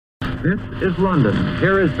This is London.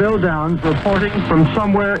 Here is Bill Downs reporting from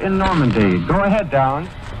somewhere in Normandy. Go ahead, Downs.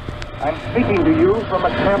 I'm speaking to you from a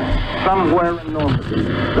camp somewhere in Normandy.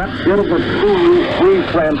 That's one of the two free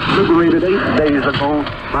France liberated 8 days ago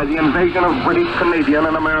by the invasion of British, Canadian,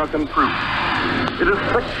 and American troops. It is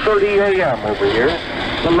 6:30 a.m. over here.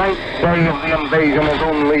 The 9th day of the invasion is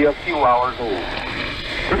only a few hours old.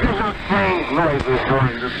 If you hear strange noises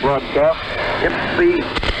during this broadcast, it's the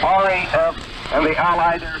RAF and the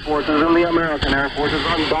Allied Air Forces and the American Air Forces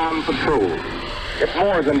on dawn patrol. It's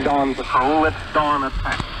more than dawn patrol, it's dawn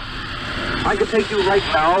attack. I could take you right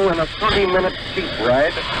now in a 30-minute jeep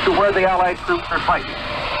ride to where the Allied troops are fighting.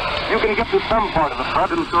 You can get to some part of the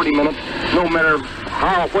front in 30 minutes, no matter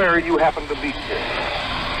where you happen to be here.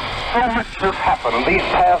 So much has happened these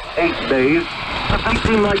past 8 days that they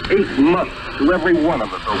seem like 8 months to every one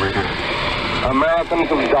of us over here. Americans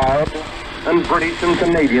have died, and British and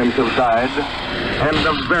Canadians have died, and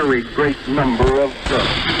a very great number of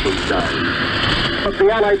Germans have died. But the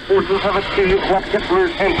Allied forces have achieved what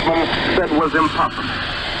Hitler's henchmen said was impossible.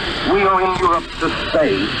 We are in Europe to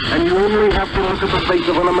stay, and you only have to look at the face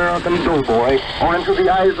of an American doughboy or into the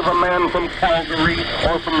eyes of a man from Calgary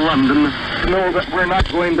or from London to know that we're not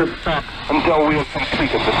going to stop until we have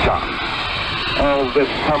completed the job. All this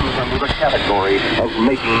comes under the category of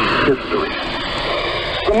making history.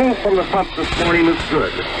 The news from the front this morning is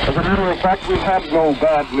good. As a matter of fact, we've had no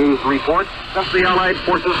bad news report since the Allied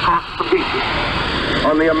forces crossed the beaches.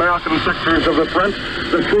 On the American sectors of the front,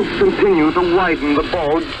 the troops continue to widen the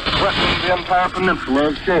bulge, threatening the entire peninsula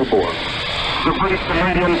of Cherbourg. The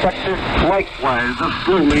British-Canadian sector likewise is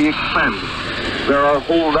slowly expanding. There are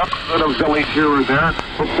holdups at a village here or there,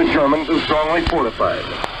 which the Germans have strongly fortified.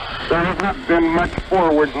 There has not been much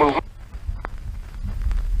forward movement.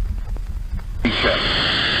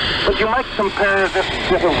 But you might compare this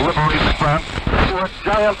bit of liberated France to a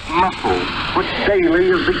giant muscle, which daily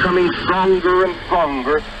is becoming stronger and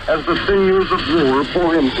stronger as the sinews of war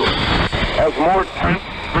pour into it. As more tanks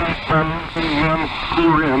and guns and men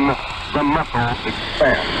pour in, the muscle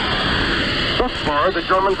expands. Thus far, the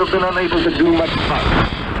Germans have been unable to do much fighting.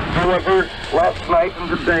 However, last night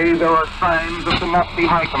and today, there are signs that the Nazi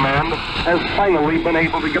High Command has finally been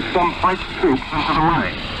able to get some French troops into the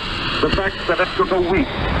line. The fact that it took a week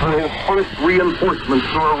for his first reinforcements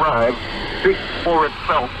to arrive speaks for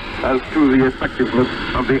itself as to the effectiveness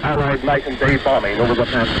of the Allied night and day bombing over the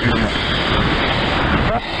past few months.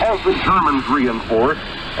 But as the Germans reinforce,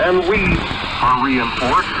 and we are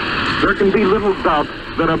reinforced, there can be little doubt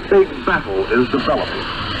that a big battle is developing.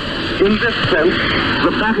 In this sense,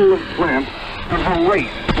 the Battle of France is a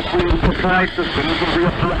race between the supply systems of the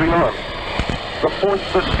opposing armies. The force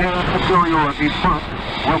that gains superiority first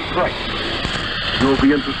will strike. You'll be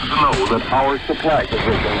interested to know that our supply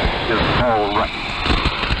position is all right.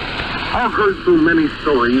 I've heard so many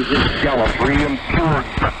stories of gallantry and pure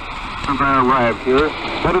threat since I arrived here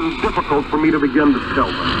that it is difficult for me to begin to tell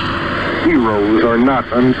them. Heroes are not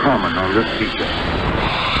uncommon on this beachhead.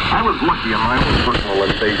 I was lucky in my own personal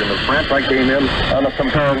invasion of France. I came in on a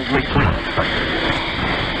comparatively quick sector.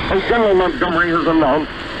 As General Montgomery has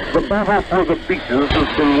announced, the battle for the beaches has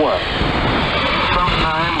been won.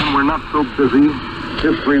 Sometime when we're not so busy,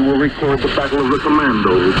 history will record the battle of the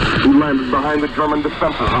commandos who landed behind the German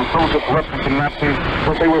defenses and so disrupted the Nazis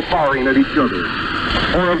that they were firing at each other.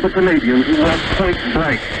 Or of the Canadians who walked point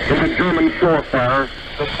blank into German shore fire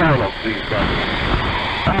to silence these guys.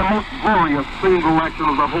 And the most glorious single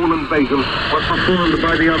action of the whole invasion was performed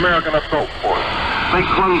by the American assault force. They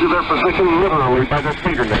clung to their position literally by their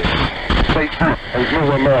fingernails. They fought as no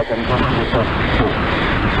Americans have ever fought before.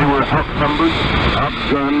 They were outnumbered,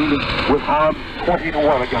 outgunned, with odds 20 to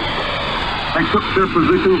 1 against them. They took their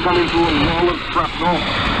position coming to a wall of shrapnel,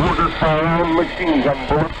 mortar fire, and machine gun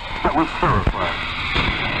bullets that was terrifying.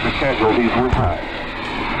 The casualties were high,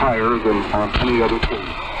 higher than on any other field.